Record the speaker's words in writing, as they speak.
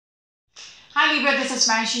Hi Libra, this is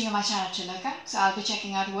Marishi, your my channel Chilaka. So I'll be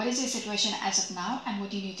checking out what is your situation as of now and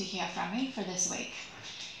what you need to hear from me for this week.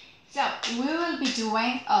 So we will be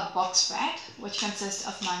doing a box spread which consists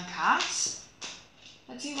of 9 cards.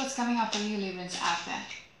 Let's see what's coming up for you Librans out there.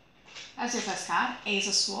 That's your first card, Ace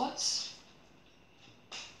of Swords.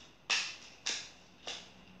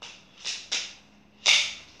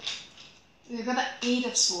 We've got the 8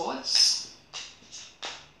 of Swords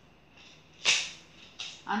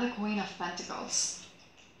and the Queen of Pentacles.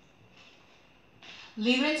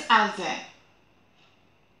 Librans out there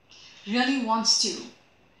really wants to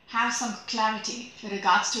have some clarity with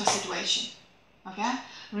regards to a situation, okay?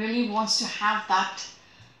 Really wants to have that,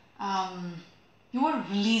 you want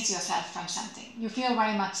to release yourself from something. You feel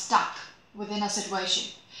very much stuck within a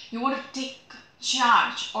situation. You want to take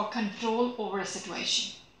charge or control over a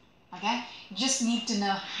situation, okay? You just need to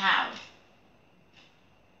know how.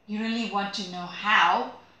 You really want to know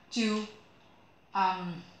how to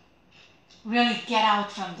really get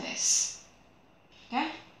out from this, okay?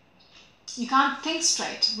 You can't think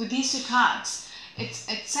straight with these 2 cards. It's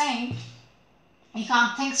saying you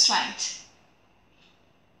can't think straight.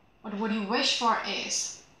 But what you wish for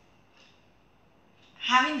is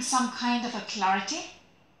having some kind of a clarity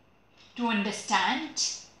to understand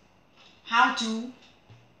how to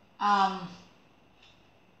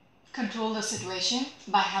control the situation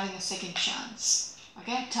by having a second chance,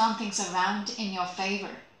 okay? Turn things around in your favor.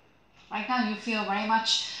 Right now you feel very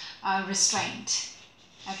much restrained,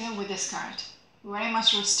 okay, with this card. Very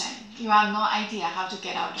much restrained. You have no idea how to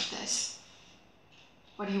get out of this.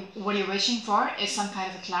 What you're wishing for is some kind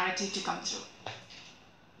of a clarity to come through.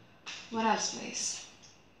 What else, please?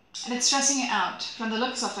 And it's stressing you out. From the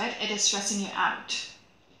looks of it, it is stressing you out.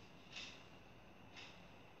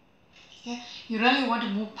 Okay? You really want to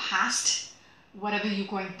move past whatever you're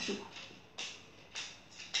going through.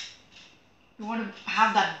 You want to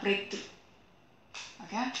have that breakthrough.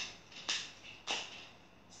 Okay?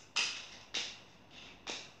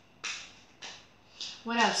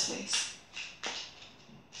 What else, please?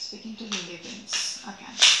 Speaking to the Librans.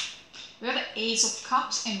 Okay. We have the Ace of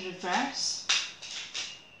Cups in reverse.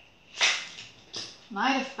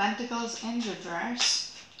 Knight of Pentacles in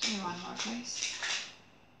reverse. Give me one more, please.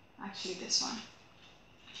 Actually, this one.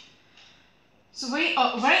 So very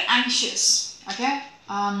anxious. Okay.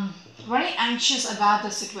 Very anxious about the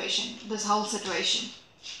situation, this whole situation.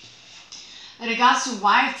 In regards to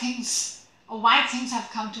why things have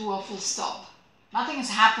come to a full stop. Nothing is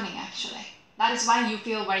happening actually. That is why you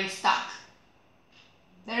feel very stuck.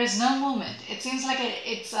 There is no movement. It seems like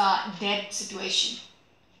it's a dead situation.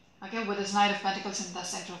 Okay, with this Knight of Pentacles in the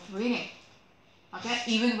center of the reading. Okay,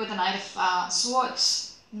 even with the Knight of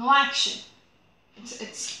Swords, no action.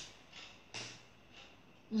 It's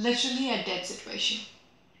literally a dead situation.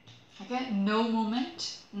 Okay, no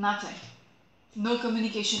movement, nothing. No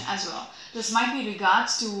communication as well. This might be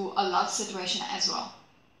regards to a love situation as well.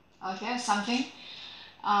 Okay, something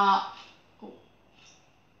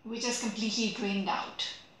which is completely drained out.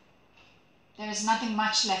 There is nothing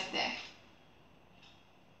much left there.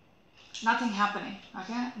 Nothing happening,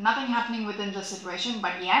 okay? Nothing happening within the situation,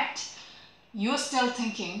 but yet you're still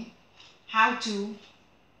thinking how to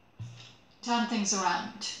turn things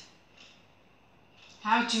around.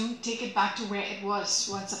 How to take it back to where it was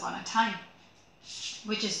once upon a time,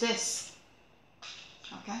 which is this,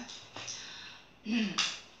 okay?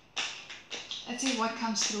 Let's see what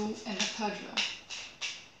comes through in the third row.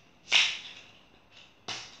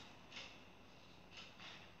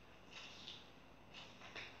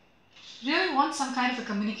 Really want some kind of a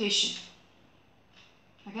communication,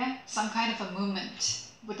 okay? Some kind of a movement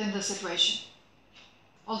within the situation.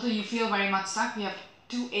 Although you feel very much stuck, we have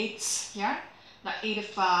 2 8s here. The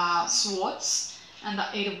 8 of Swords and the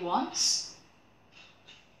 8 of Wands.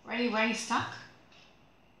 Very stuck.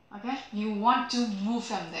 Okay? You want to move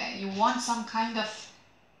from there. You want some kind of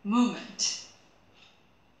movement.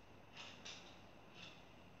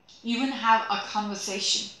 Even have a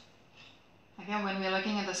conversation. Okay? When we're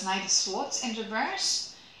looking at this Knight of Swords in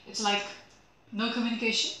reverse, it's like no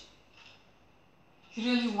communication.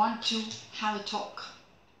 You really want to have a talk.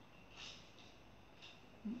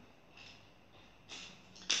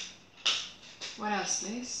 What else,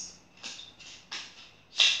 please?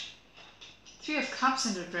 3 of Cups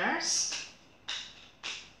in reverse.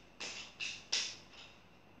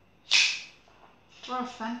 4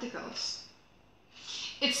 of Pentacles.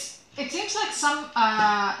 It seems like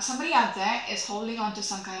somebody out there is holding on to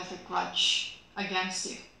some kind of a grudge against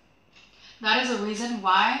you. That is the reason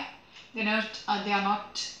why they are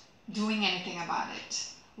not doing anything about it.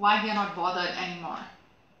 Why they are not bothered anymore.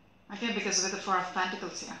 Okay, because with the 4 of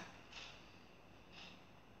Pentacles here.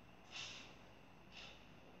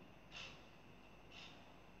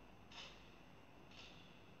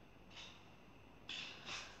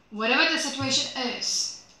 whatever the situation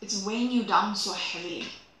is, it's weighing you down so heavily.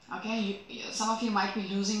 Okay, some of you might be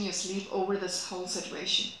losing your sleep over this whole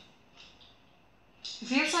situation. It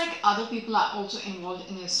feels like other people are also involved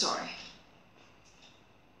in your story.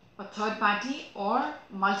 A third party or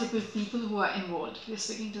multiple people who are involved. We're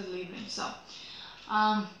speaking to the Libran. So,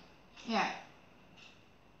 yeah.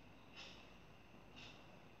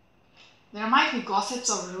 There might be gossips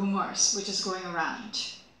or rumors which is going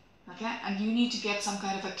around. Okay, and you need to get some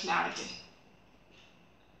kind of a clarity.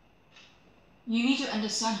 You need to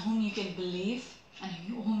understand whom you can believe and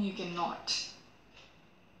whom you cannot.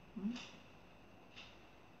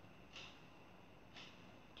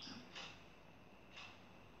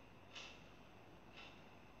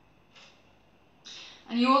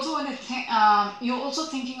 And you also want to think. You're also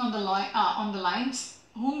thinking on the lines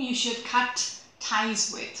whom you should cut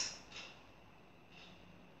ties with.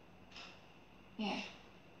 Yeah.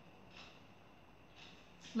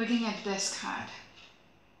 Looking at this card.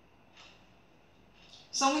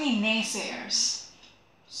 So many naysayers.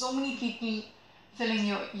 So many people filling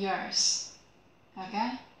your ears.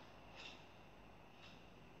 Okay?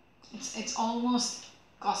 It's almost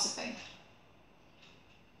gossiping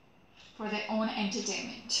for their own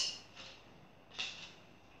entertainment.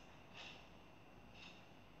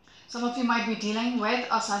 Some of you might be dealing with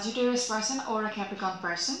a Sagittarius person or a Capricorn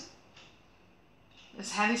person.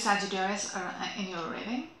 There's heavy Sagittarius in your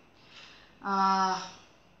reading.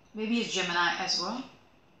 Maybe it's Gemini as well.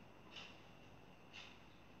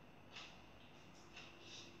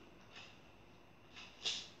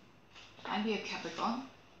 Can be a Capricorn.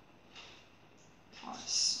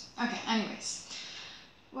 Taurus. Okay, anyways.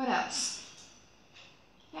 What else?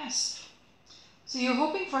 Yes. So you're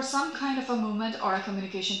hoping for some kind of a movement or a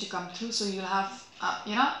communication to come through. So you'll have,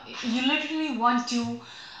 you literally want to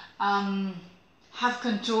have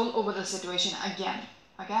control over the situation again.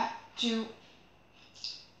 Okay? To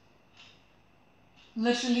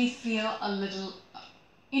literally feel a little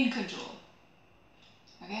in control.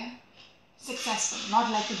 Okay? Successful, not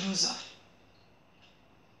like a loser.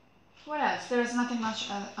 What else? There is nothing much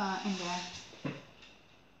in there.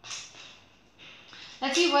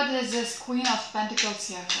 Let's see what is this Queen of Pentacles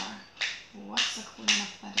here for. What's the Queen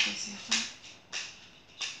of Pentacles here for?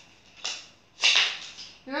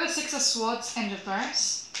 We got a Six of Swords in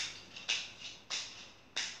reverse.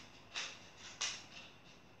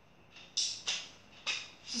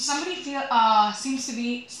 So somebody seems to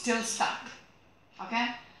be still stuck.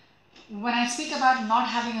 Okay? When I speak about not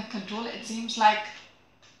having a control, it seems like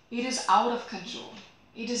it is out of control.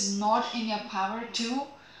 It is not in your power to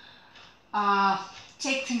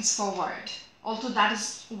take things forward. Although that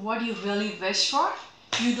is what you really wish for,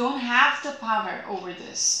 you don't have the power over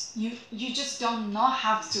this. You just don't know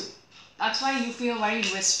how to. That's why you feel very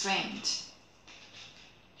restrained.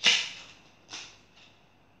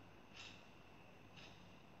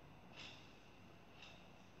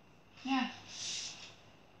 Yeah.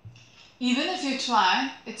 Even if you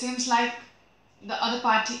try, it seems like the other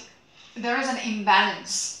party, there is an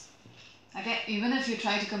imbalance. Okay, even if you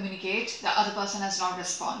try to communicate, the other person is not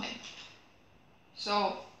responding.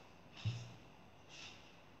 So,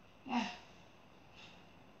 yeah.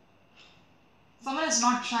 Someone is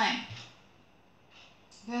not trying.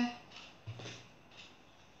 Okay?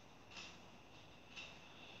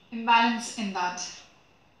 Imbalance in that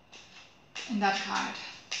card.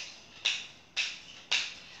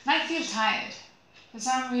 And I feel tired. For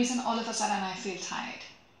some reason, all of a sudden I feel tired.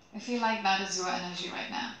 I feel like that is your energy right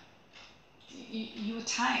now. You were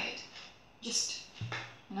tired. Just,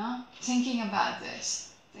 thinking about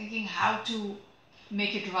this. Thinking how to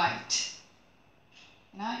make it right.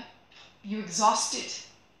 You're exhausted.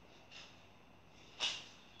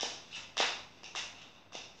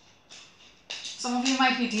 Some of you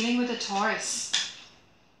might be dealing with a Taurus.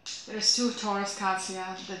 There's two Taurus cards here.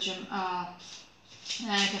 The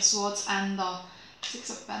Knight of Swords and the Six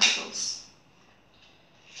of Pentacles.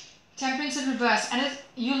 Temperance in reverse. And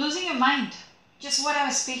you're losing your mind. Just what I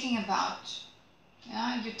was speaking about.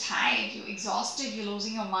 You're tired, you're exhausted, you're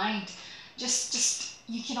losing your mind. Just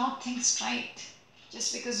you cannot think straight.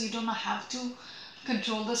 Just because you don't know how to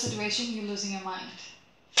control the situation, you're losing your mind.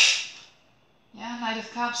 Yeah, Knight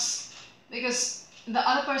of Cups. Because the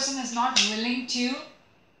other person is not willing to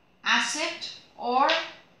accept or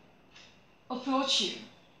approach you.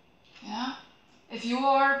 Yeah. If you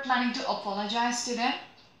are planning to apologize to them,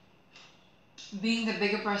 being the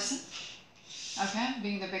bigger person, okay,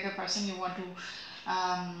 being the bigger person, you want to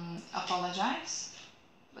apologize,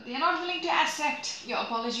 but they're not willing to accept your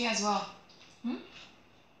apology as well.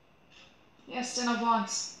 Yes, Ten of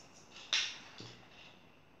Wands.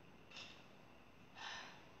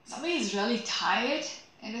 somebody is really tired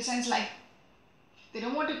in the sense like they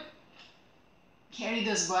don't want to carry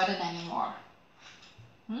this burden anymore.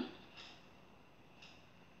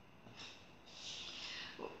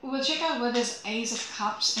 We'll check out what this Ace of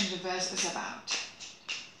Cups in reverse is about.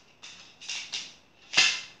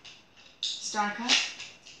 Star card,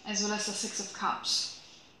 as well as the Six of Cups.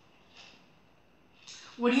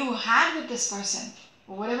 What you had with this person,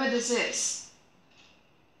 or whatever this is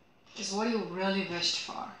what you really wished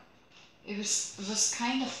for. It was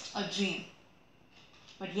kind of a dream.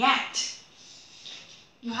 But yet,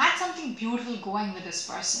 you had something beautiful going with this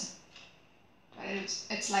person. But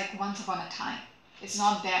it's like once upon a time. It's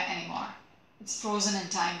not there anymore. It's frozen in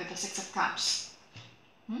time with the Six of Cups.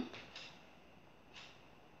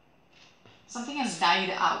 Something has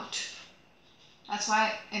died out. That's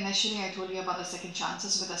why initially I told you about the second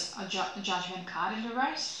chances with a Judgment card in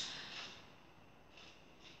reverse.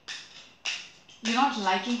 You're not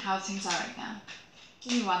liking how things are right now.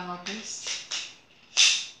 Give me one more, please.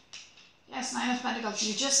 Yes, Nine of Pentacles.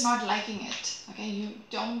 You're just not liking it. Okay, you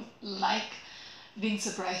don't like being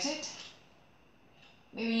separated.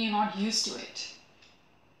 Maybe you're not used to it.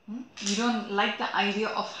 You don't like the idea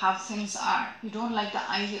of how things are. You don't like the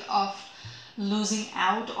idea of losing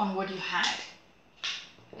out on what you had.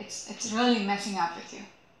 It's really messing up with you.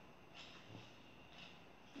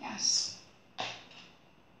 Yes.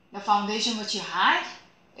 The foundation which you had,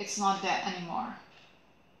 it's not there anymore.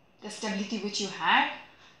 The stability which you had,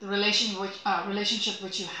 the relationship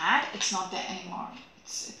which you had, it's not there anymore.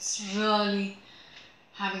 It's really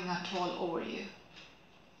having a toll over you.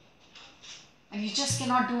 And you just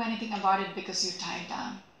cannot do anything about it because you're tied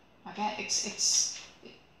down. Okay?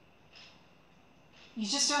 You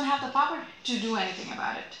just don't have the power to do anything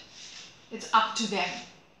about it. It's up to them.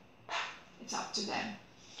 It's up to them.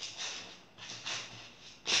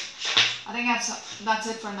 I think that's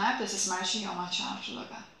it for now. This is Marshi, your channel.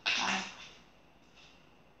 Bye.